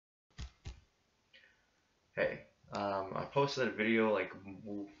Hey, I posted a video like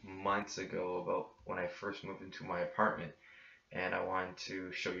months ago about when I first moved into my apartment, and I wanted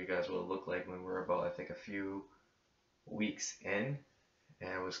to show you guys what it looked like when we were about, I think, a few weeks in,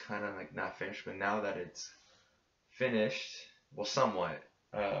 and it was kind of like not finished, but now that it's finished, well, somewhat,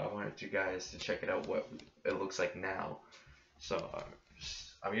 I wanted you guys to check it out what it looks like now. So,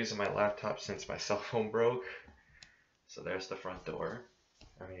 I'm using my laptop since my cell phone broke. So there's the front door.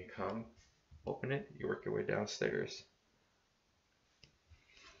 And when you come, open it, you work your way downstairs.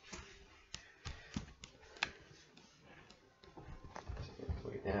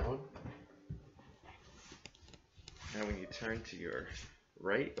 Way down. Now when you turn to your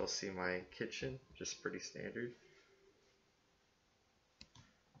right, you'll see my kitchen, just pretty standard.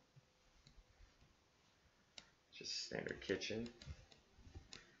 Just a standard kitchen.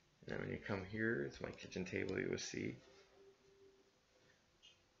 And then when you come here, it's my kitchen table you will see.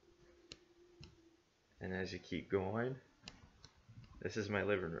 And as you keep going, this is my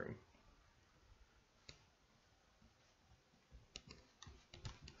living room.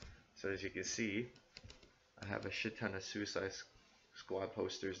 So as you can see, I have a shit ton of Suicide Squad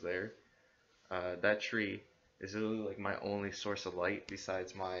posters there. That tree is literally like my only source of light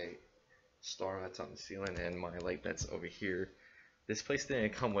besides my star that's on the ceiling and my light that's over here. This place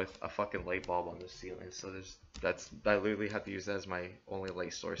didn't come with a fucking light bulb on the ceiling, so I literally have to use that as my only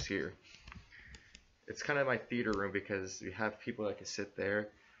light source here. It's kind of my theater room because we have people that can sit there,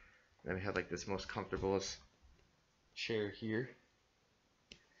 and we have like this most comfortable chair here,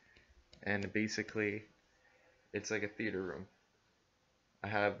 and basically it's like a theater room. I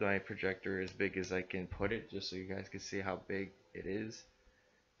have my projector as big as I can put it, just so you guys can see how big it is.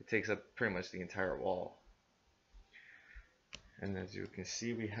 It takes up pretty much the entire wall. And as you can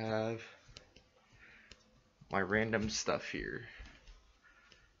see, we have my random stuff here.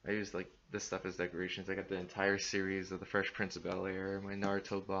 I use like this stuff as decorations. I got the entire series of the Fresh Prince of Bel-Air, my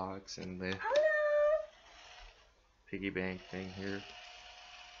Naruto box, and the piggy bank thing here.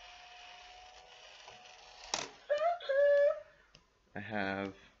 I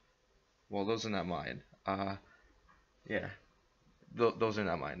have, well, those are not mine. Yeah, those are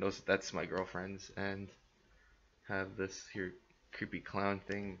not mine. That's my girlfriend's, and have this here creepy clown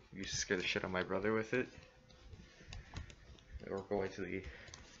thing. You used to scare the shit out of my brother with it. We're going to the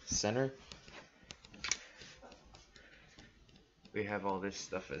center. We have all this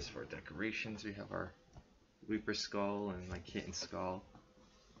stuff as for decorations. We have our Weeper skull and my kitten skull.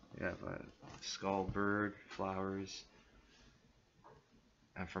 We have a skull bird, flowers.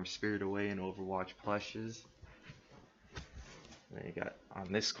 And from Spirit Away and Overwatch plushes. And then you got on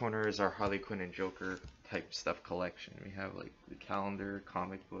this corner is our Harley Quinn and Joker type stuff collection. We have like the calendar,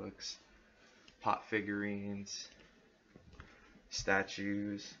 comic books, pop figurines,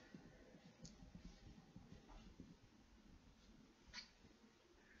 statues.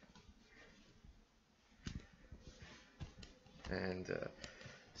 And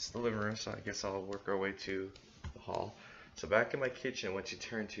it's the living room, so I guess I'll work our way to the hall. So back in my kitchen, once you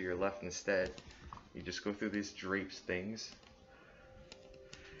turn to your left instead, you just go through these drapes things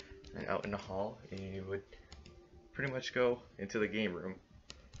and out in the hall, and you would pretty much go into the game room.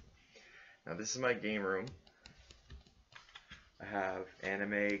 Now this is my game room. I have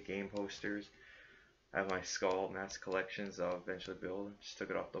anime game posters. I have my Skull mask collections I'll eventually build. Just took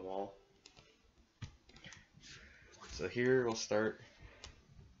it off the wall. So here we'll start.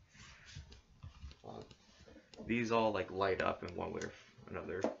 These all like light up in one way or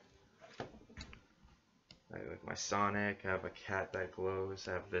another. I have like my Sonic. I have a cat that glows.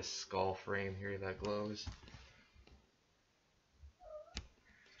 I have this skull frame here that glows.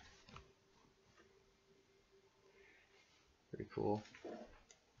 Pretty cool.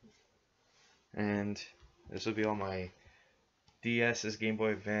 And this will be all my DS's, Game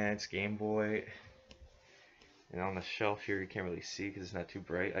Boy Advance, Game Boy. And on the shelf here, you can't really see because it's not too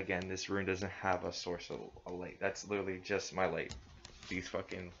bright. Again, this room doesn't have a source of a light. That's literally just my light. These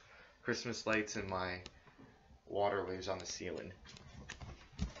fucking Christmas lights and my water waves on the ceiling.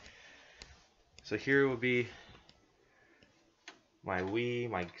 So here will be my Wii,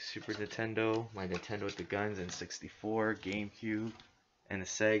 my Super Nintendo, my Nintendo with the guns, and 64, GameCube, and the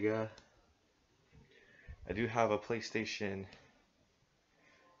Sega. I do have a PlayStation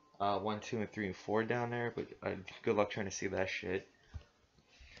 1, 2, and 3, and 4 down there, but good luck trying to see that shit.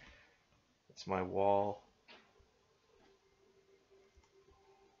 It's my wall.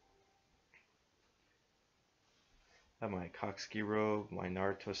 I have my Akatsuki robe, my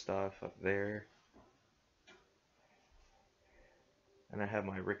Naruto stuff up there. And I have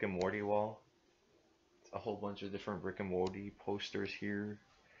my Rick and Morty wall. It's a whole bunch of different Rick and Morty posters here.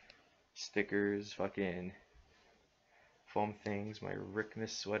 stickers, fucking foam things, my Rickness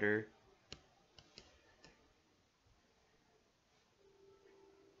sweater.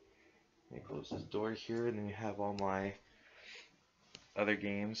 Let me close this door here, and then you have all my other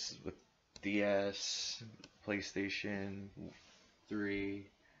games with DS, PlayStation 3,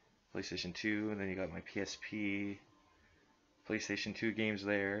 PlayStation 2, and then you got my PSP, PlayStation 2 games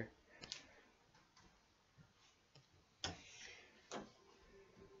there. And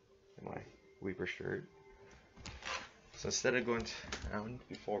my Weeper shirt. So instead of going down,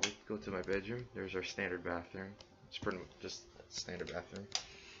 before we go to my bedroom, there's our standard bathroom. It's pretty much just a standard bathroom.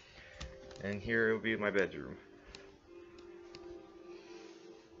 And here will be my bedroom.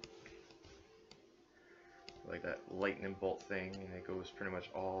 Like that lightning bolt thing, and it goes pretty much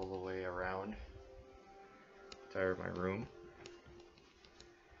all the way around the entire my room.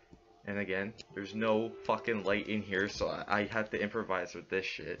 And again, there's no fucking light in here, so I had to improvise with this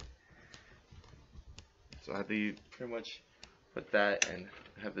shit. So I had to pretty much put that and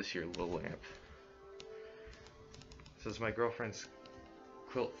have this here little lamp. This is my girlfriend's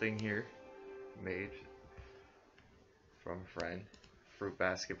quilt thing here, made from a friend. Fruit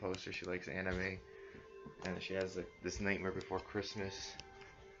basket poster, she likes anime. And she has like this Nightmare Before Christmas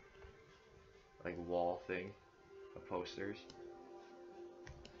like wall thing of posters.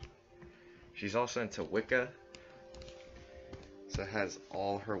 She's also into Wicca, so it has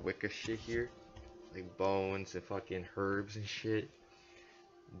all her Wicca shit here, like bones and fucking herbs and shit,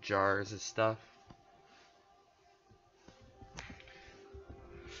 jars and stuff.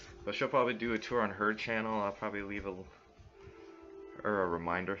 But she'll probably do a tour on her channel. I'll probably leave a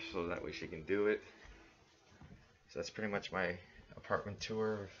reminder so that way she can do it. So that's pretty much my apartment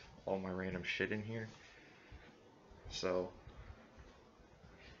tour of all my random shit in here. So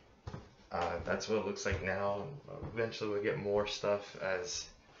that's what it looks like now. Eventually we'll get more stuff as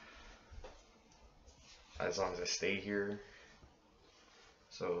long as I stay here.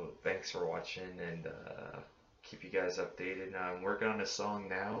 So thanks for watching, and keep you guys updated. Now I'm working on a song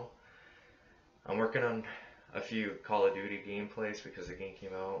now. I'm working on a few Call of Duty gameplays because the game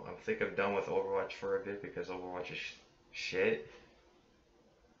came out. I think I'm done with Overwatch for a bit because Overwatch is shit.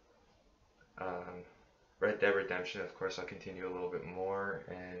 Red Dead Redemption, of course, I'll continue a little bit more,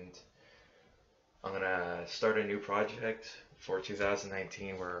 and I'm gonna start a new project for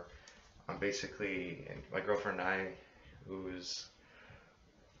 2019 where I'm basically, and my girlfriend and I, who's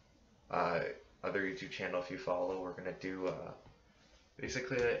other YouTube channel if you follow, we're gonna do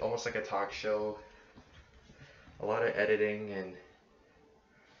basically almost like a talk show. A lot of editing and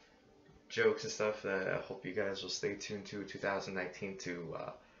jokes and stuff that I hope you guys will stay tuned to 2019 to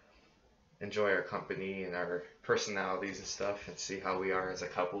enjoy our company and our personalities and stuff, and see how we are as a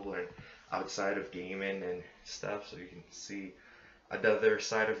couple and outside of gaming and stuff, so you can see another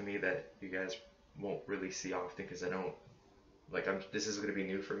side of me that you guys won't really see often, because I don't, like, this is going to be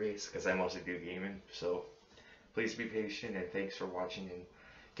new for me because I mostly do gaming. So please be patient, and thanks for watching and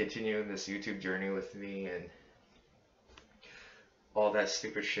continuing this YouTube journey with me and all that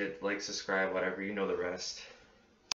stupid shit. Like, subscribe, whatever, you know the rest.